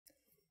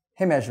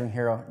Hey Measuring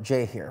Hero,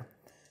 Jay here.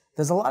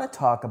 There's a lot of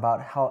talk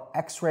about how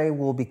X-ray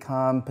will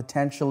become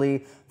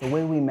potentially the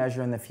way we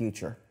measure in the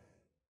future.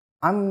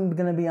 I'm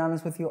gonna be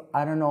honest with you,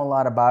 I don't know a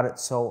lot about it,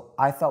 so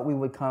I thought we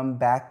would come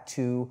back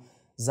to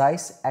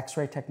ZEISS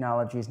X-Ray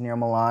Technologies near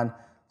Milan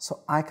so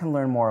I can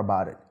learn more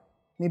about it.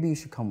 Maybe you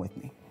should come with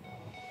me.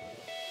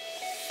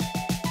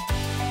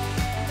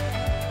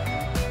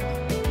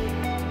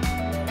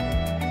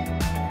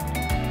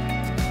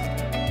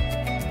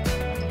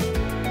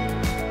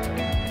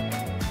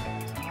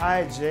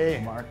 Hi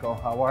Jay. Marco,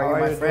 how are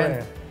you, my friend?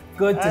 Doing?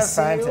 Good to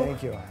see fine, you.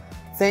 Thank you.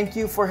 Thank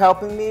you for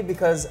helping me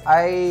because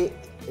I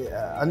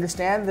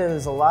understand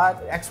there's a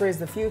lot, X-ray is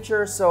the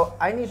future, so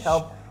I need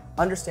help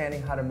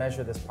understanding how to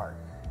measure this part.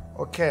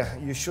 Okay,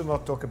 you should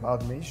not talk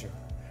about measure.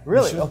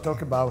 Really? You should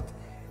talk about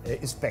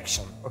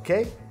inspection,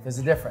 okay? There's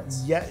a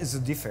difference. Yeah, it's a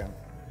different.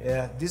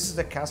 This is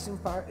the casting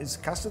part, it's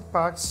casted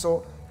part,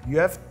 so you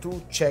have to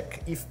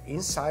check if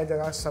inside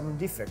there are some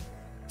defect.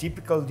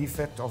 Typical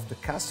defect of the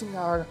casting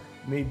are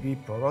maybe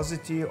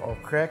porosity or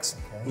cracks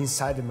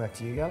inside the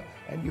material,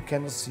 and you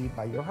cannot see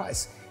by your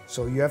eyes.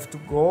 So you have to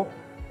go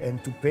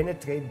and to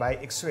penetrate by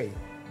X-ray.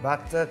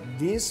 But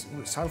this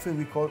is something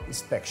we call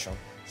inspection.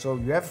 So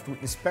you have to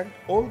inspect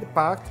all the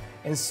part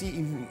and see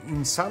if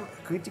in some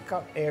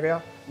critical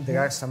area there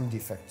are some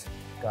defects.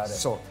 Got it.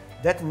 So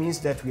that means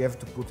that we have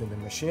to put in the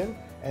machine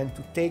and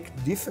to take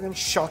different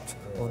shot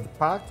of the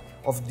part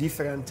of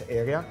different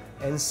area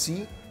and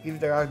see if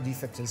there are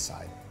defects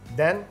inside.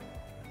 Then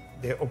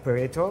the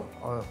operator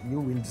or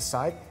you will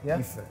decide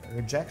if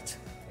reject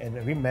and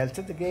remelt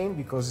it again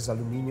because it's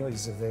aluminum,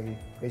 is a very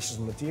precious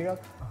material,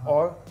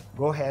 or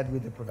go ahead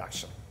with the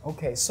production.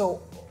 Okay,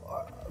 so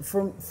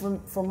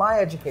from my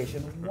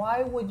education,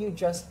 why would you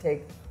just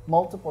take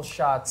multiple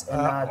shots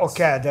and not...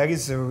 Okay, there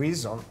is a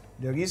reason.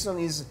 The reason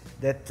is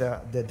that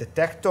the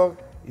detector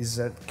is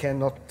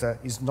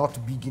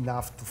not big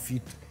enough to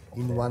fit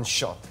in one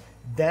shot.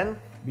 Then,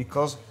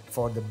 because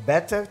for the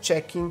better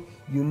checking,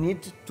 you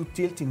need to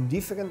tilt in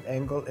different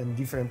angle and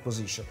different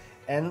position.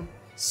 And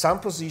some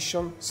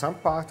position, some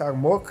parts are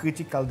more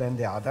critical than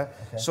the other,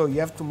 so you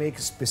have to make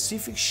a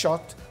specific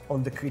shot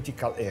on the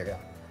critical area.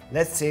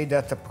 Let's say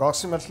that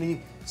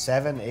approximately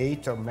 7,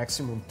 8 or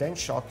maximum 10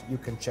 shots, you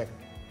can check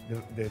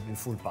the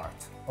full part.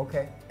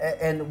 Okay,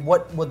 and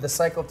what would the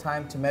cycle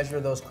time to measure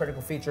those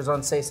critical features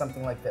on, say,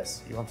 something like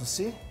this? You want to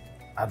see?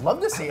 I'd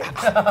love to see it.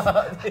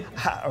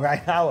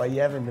 Right now I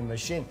have in the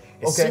machine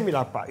a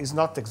similar part. It's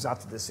not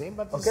exactly the same,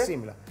 but it's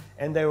similar.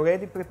 And I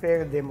already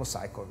prepared a demo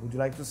cycle. Would you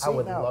like to see it now? I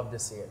would love to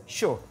see it.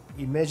 Sure.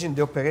 Imagine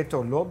the operator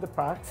load the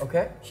part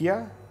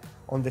here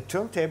on the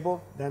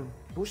turntable, then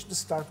push the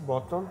start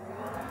button,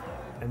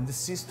 and the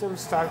system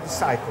starts the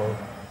cycle.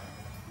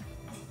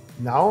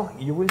 Now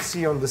you will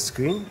see on the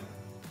screen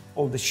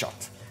all the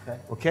shot.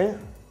 Okay?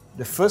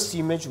 The first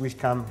image will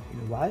come in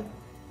a while,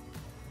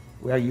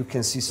 where you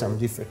can see some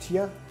defect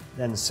here,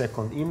 then the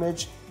second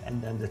image,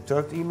 and then the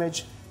third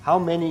image. How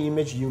many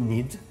images you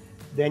need,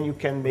 then you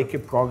can make a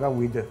program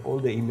with all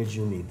the images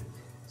you need.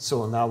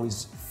 So now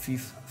is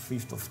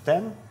fifth of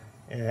 10.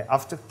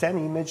 After 10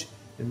 images,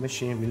 the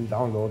machine will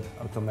download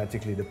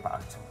automatically the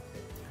part.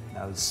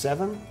 Now it's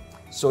 7.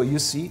 So you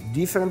see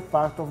different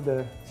part of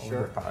the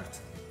part.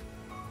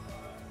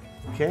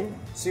 Okay?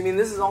 So you mean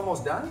this is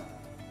almost done?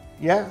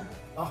 Yeah.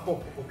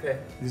 Oh, okay.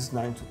 This is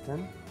 9 to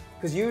 10.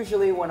 Because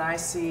usually when I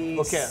see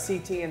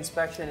CT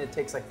inspection, it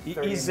takes like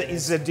 30 minutes.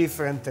 It's a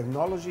different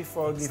technology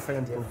for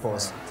different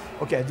purpose.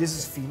 Okay, this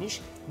is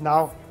finished.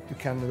 Now you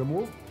can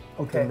remove,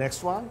 put the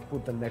next one,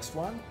 put the next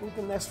one, put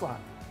the next one.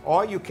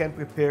 Or you can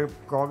prepare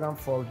program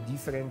for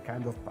different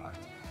kind of part.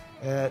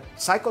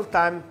 Cycle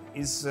time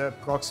is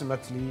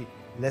approximately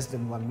less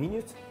than 1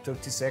 minute,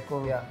 30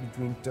 seconds,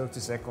 between 30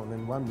 seconds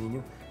and 1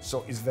 minute,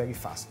 so it's very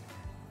fast.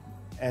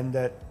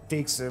 And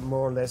takes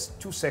more or less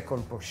 2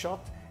 seconds per shot.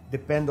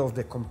 Depend on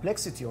the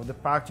complexity of the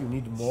part, you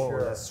need more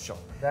or less shot.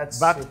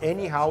 But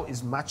anyhow,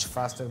 is much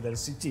faster than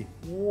CT.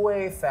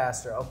 Way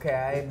faster. Okay,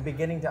 I'm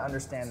beginning to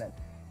understand that.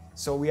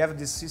 So we have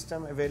this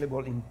system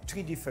available in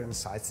 3 different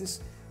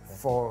sizes.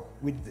 For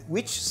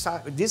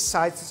these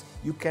sizes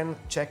you can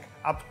check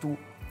up to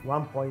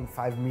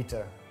 1.5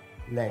 meter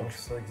length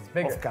so it's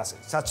bigger. Of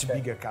casting. Such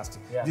bigger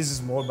casting. This is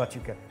small, but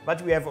you can.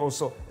 But we have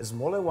also a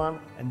smaller one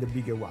and a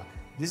bigger one.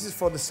 This is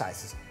for the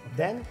sizes.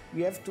 Then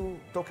we have to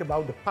talk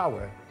about the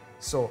power.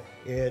 So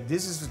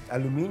this is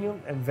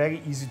aluminum and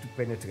very easy to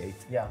penetrate.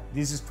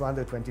 This is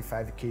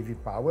 225 kV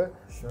power.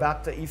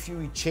 But if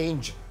you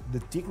change the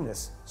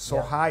thickness so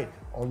high,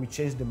 or we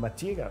change the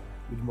material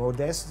with more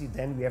density,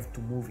 then we have to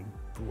move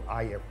into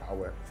higher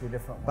power.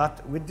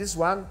 But with this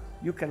one,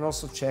 you can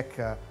also check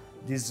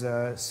this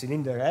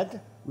cylinder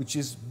head, which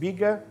is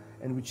bigger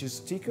and which is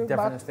thicker.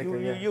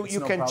 You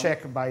can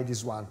check by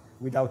this one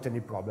without any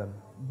problem.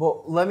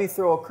 But let me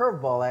throw a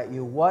curveball at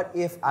you. What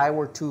if I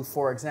were to,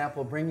 for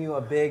example, bring you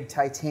a big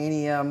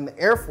titanium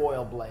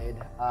airfoil blade?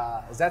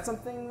 Is that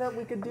something that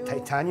we could do?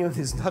 Titanium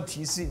is not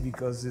easy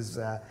because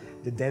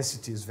the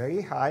density is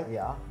very high.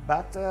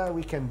 But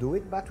we can do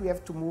it, but we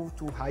have to move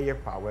to higher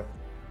power.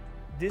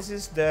 This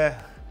is the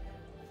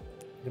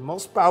the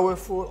most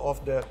powerful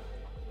of the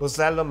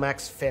Bosello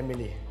Max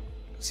family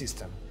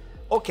system.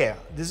 Okay,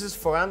 this is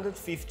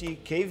 450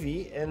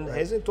 kV, and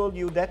as I told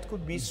you, that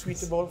could be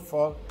suitable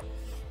for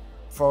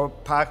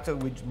part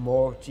with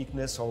more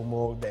thickness or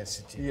more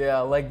density.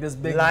 Yeah, like this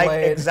big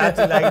blade.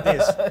 Exactly like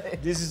this.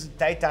 This is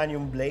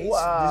titanium blades.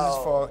 Wow. This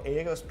is for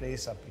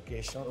aerospace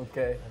application.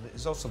 Okay. And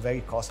it's also very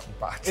costly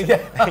part.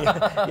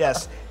 Yeah.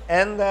 Yes,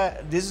 and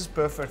this is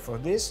perfect for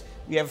this.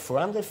 We have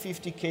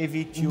 450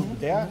 kV tube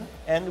there,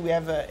 and we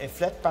have a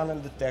flat panel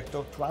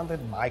detector, 200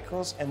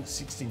 microns and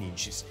 16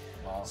 inches.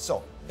 Wow.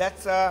 So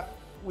that's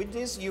with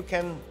this you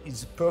can.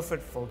 It's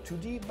perfect for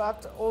 2D,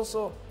 but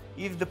also,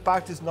 if the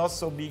part is not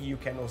so big, you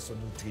can also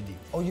do 3D.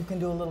 Oh, you can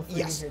do a little 3D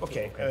yes, here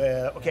okay. too.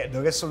 Okay,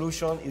 the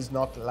resolution is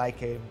not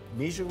like a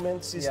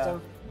measurement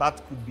system,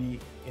 but could be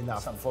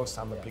enough for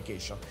some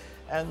application.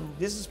 And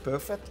this is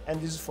perfect,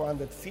 and this is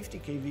 450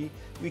 kV.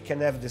 We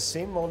can have the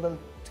same model,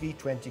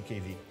 320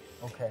 kV.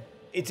 Okay.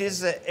 It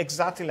is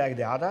exactly like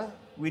the other,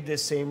 with the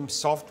same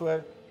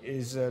software,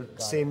 is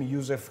same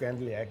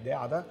user-friendly like the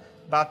other,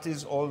 but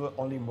is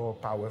only more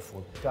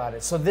powerful. Got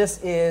it. So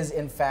this is,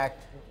 in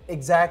fact,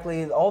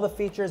 exactly all the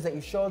features that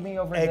you showed me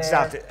over there.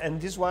 Exactly, and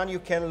this one you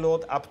can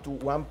load up to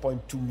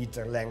 1.2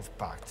 meter length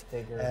part.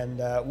 Bigger.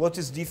 And what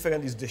is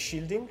different is the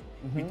shielding,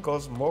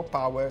 because more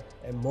power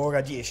and more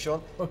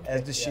radiation,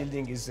 as the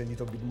shielding is a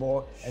little bit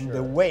more, and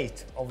the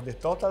weight of the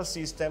total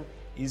system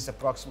is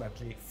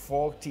approximately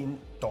 14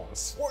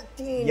 tons.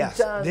 14 yes,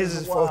 tons. This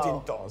is wow.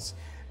 14 tons.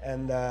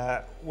 And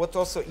what's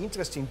also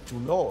interesting to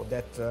know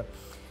that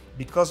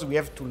because we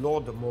have to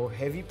load the more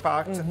heavy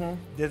part,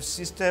 the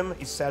system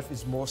itself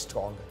is more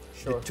strong.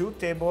 Sure. The two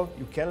table,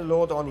 you can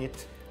load on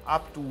it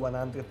up to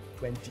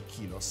 120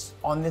 kilos.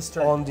 On this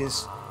turn? On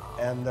this.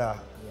 And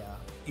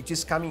it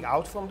is coming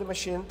out from the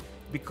machine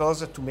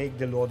because to make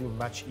the loading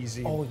much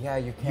easier. Oh yeah,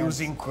 you can.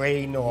 Using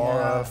crane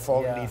or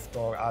forklift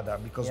or other,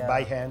 because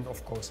by hand,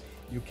 of course,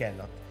 you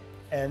cannot.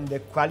 And the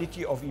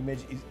quality of image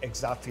is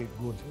exactly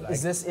good. Like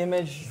is this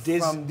image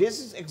from... This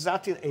is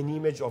exactly an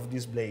image of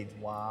this blade.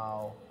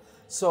 Wow.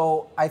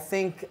 So I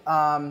think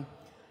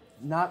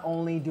not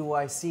only do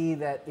I see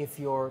that if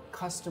your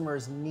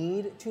customers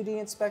need 2D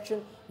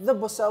inspection, the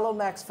Bosello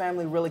Max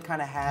family really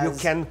kind of has... You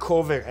can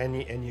cover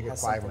any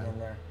requirement. In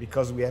there.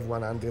 Because we have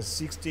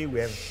 160, we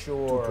have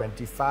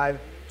 225,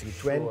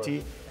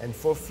 320, and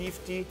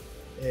 450,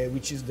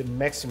 which is the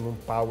maximum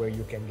power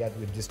you can get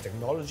with this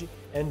technology,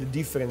 and the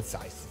different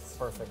sizes.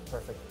 Perfect,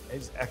 perfect.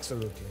 It's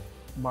absolutely.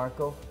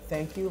 Marco,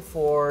 thank you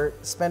for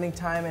spending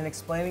time and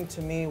explaining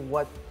to me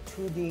what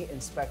 2D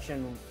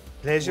inspection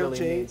Pleasure, really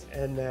Jay, means.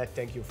 and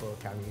thank you for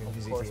coming and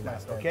visiting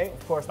us. Friend. Okay?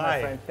 Of course, Bye.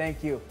 my friend.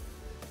 Thank you.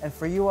 And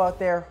for you out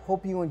there,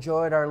 hope you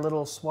enjoyed our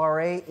little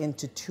soiree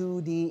into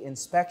 2D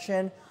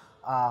inspection.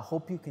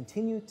 Hope you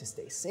continue to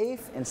stay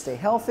safe and stay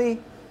healthy,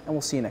 and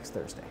we'll see you next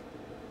Thursday.